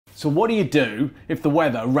So what do you do if the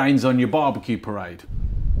weather rains on your barbecue parade?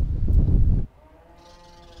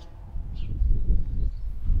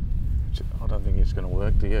 I don't think it's going to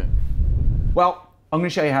work, do you? Well, I'm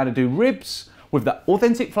going to show you how to do ribs with that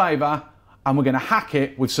authentic flavour, and we're going to hack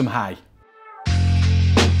it with some hay.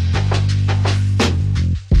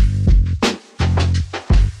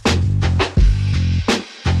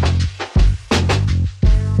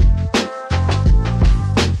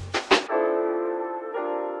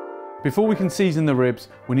 Before we can season the ribs,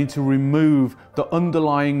 we need to remove the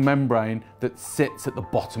underlying membrane that sits at the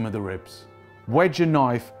bottom of the ribs. Wedge your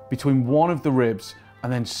knife between one of the ribs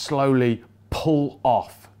and then slowly pull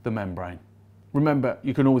off the membrane. Remember,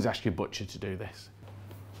 you can always ask your butcher to do this.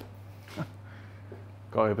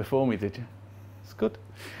 Got here before me, did you? It's good.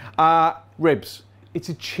 Ribs, it's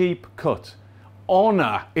a cheap cut.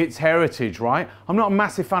 Honour its heritage, right? I'm not a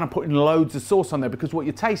massive fan of putting loads of sauce on there because what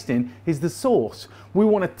you're tasting is the sauce. We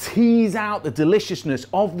want to tease out the deliciousness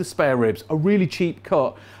of the spare ribs, a really cheap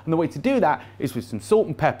cut. And the way to do that is with some salt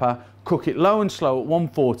and pepper, cook it low and slow at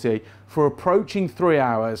 140 for approaching 3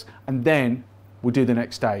 hours, and then we'll do the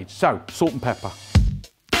next stage. So, salt and pepper.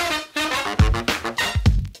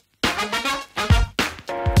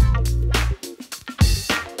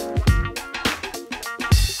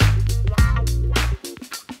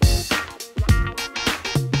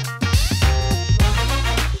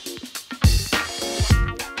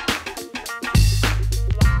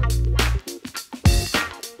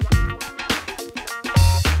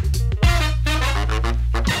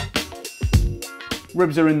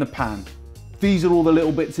 Ribs are in the pan. These are all the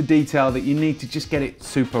little bits of detail that you need to just get it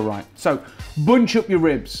super right. So bunch up your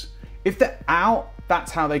ribs. If they're out,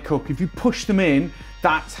 that's how they cook. If you push them in,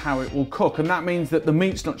 that's how it will cook. And that means that the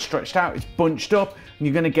meat's not stretched out, it's bunched up, and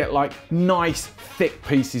you're gonna get like nice, thick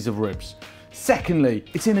pieces of ribs. Secondly,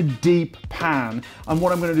 it's in a deep pan, and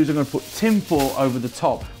what I'm going to do is I'm going to put tin foil over the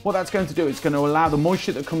top. What that's going to do, it's going to allow the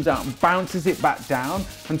moisture that comes out and bounces it back down,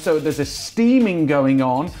 and so there's a steaming going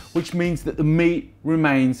on, which means that the meat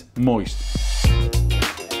remains moist.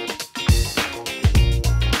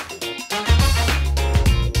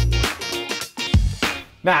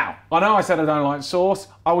 Now, I know I said I don't like sauce.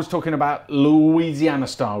 I was talking about Louisiana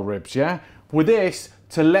style ribs, yeah? With this,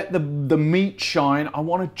 to let the meat shine, I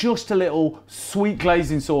want just a little sweet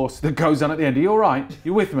glazing sauce that goes on at the end. Are you all right?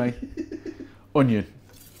 You with me? Onion.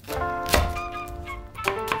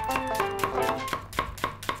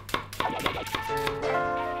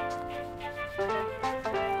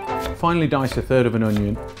 Finely dice a third of an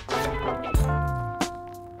onion.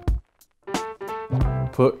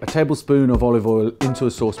 Put a tablespoon of olive oil into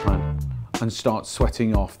a saucepan and start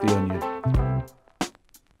sweating off the onion.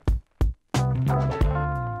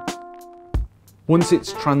 Once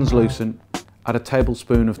it's translucent, add a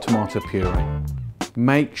tablespoon of tomato puree.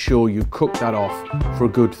 Make sure you cook that off for a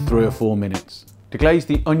good 3 or 4 minutes. Deglaze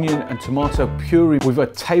the onion and tomato puree with a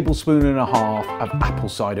tablespoon and a half of apple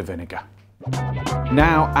cider vinegar.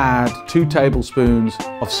 Now add 2 tablespoons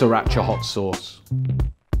of sriracha hot sauce,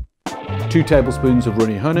 2 tablespoons of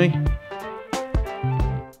runny honey,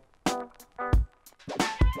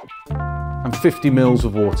 and 50 ml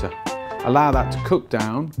of water. Allow that to cook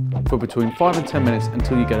down for between 5 and 10 minutes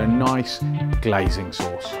until you get a nice glazing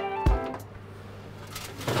sauce.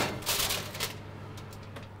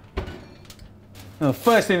 Now, the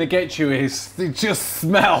first thing that gets you is it just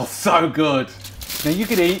smells so good. Now you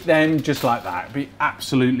could eat them just like that, it'd be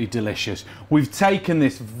absolutely delicious. We've taken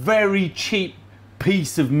this very cheap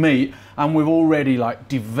piece of meat and we've already like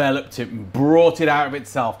developed it and brought it out of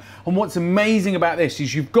itself. And what's amazing about this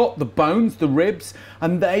is you've got the bones, the ribs,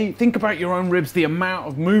 and think about your own ribs, the amount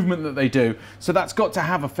of movement that they do. So that's got to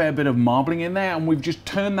have a fair bit of marbling in there, and we've just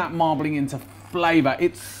turned that marbling into flavour.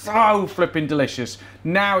 It's so flipping delicious.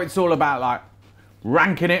 Now it's all about like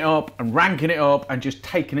ranking it up and just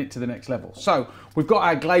taking it to the next level. So we've got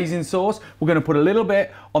our glazing sauce. We're going to put a little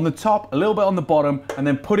bit on the top, a little bit on the bottom, and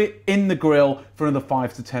then put it in the grill for another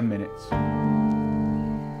 5 to 10 minutes.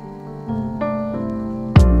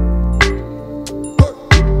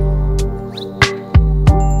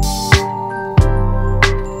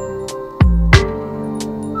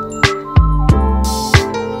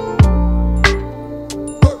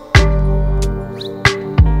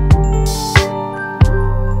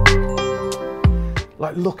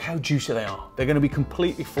 Like, look how juicy they are. They're going to be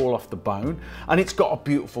completely fall off the bone, and it's got a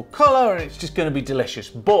beautiful colour and it's just going to be delicious.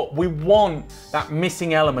 But we want that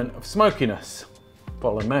missing element of smokiness.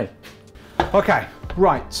 Follow me. Okay,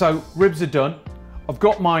 right, so ribs are done. I've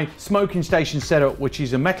got my smoking station set up, which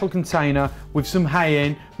is a metal container with some hay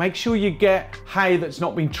in. Make sure you get hay that's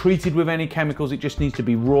not been treated with any chemicals. It just needs to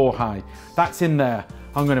be raw hay. That's in there.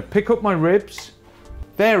 I'm gonna pick up my ribs.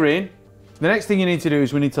 They're in. The next thing you need to do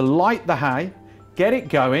is we need to light the hay, get it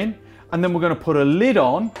going, and then we're gonna put a lid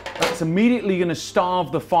on. That's immediately gonna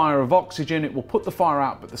starve the fire of oxygen. It will put the fire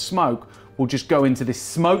out, but the smoke will just go into this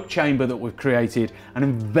smoke chamber that we've created and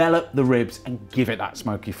envelop the ribs and give it that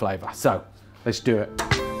smoky flavor. So let's do it.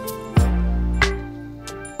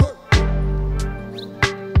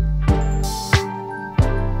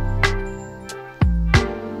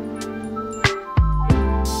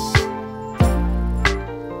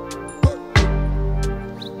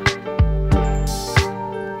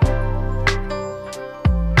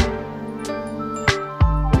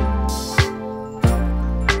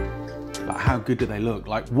 How good do they look?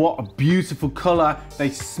 Like, what a beautiful color. They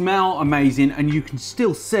smell amazing, and you can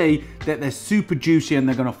still see that they're super juicy and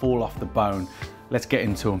they're gonna fall off the bone. Let's get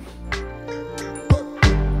into them.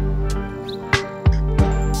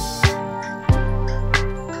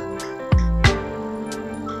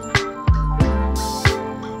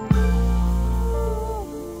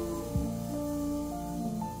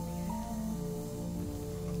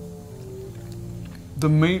 The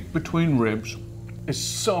meat between ribs is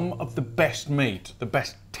some of the best meat, the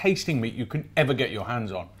best tasting meat you can ever get your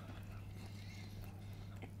hands on.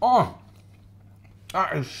 Oh,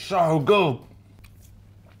 that is so good.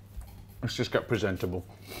 Let's just get presentable.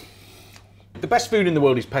 The best food in the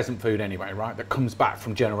world is peasant food anyway, right? That comes back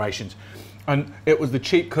from generations. And it was the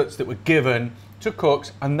cheap cuts that were given to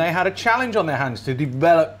cooks, and they had a challenge on their hands to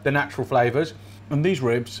develop the natural flavors. And these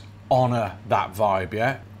ribs honor that vibe,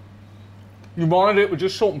 yeah? You wanted it with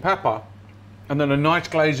just salt and pepper, and then a nice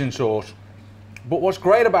glazing sauce. But what's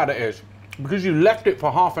great about it is, because you left it for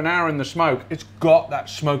half an hour in the smoke, it's got that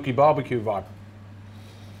smoky barbecue vibe.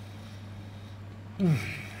 I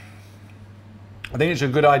think it's a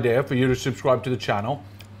good idea for you to subscribe to the channel,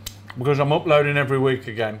 because I'm uploading every week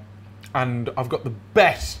again, and I've got the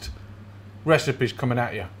best recipes coming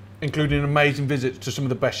at you, including amazing visits to some of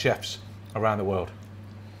the best chefs around the world.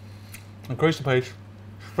 Increase the peace,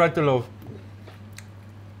 spread the love.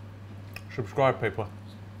 Subscribe, people.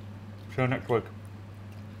 See you next week.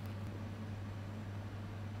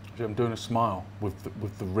 See, I'm doing a smile with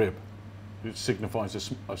the rib. It signifies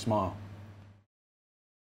a smile.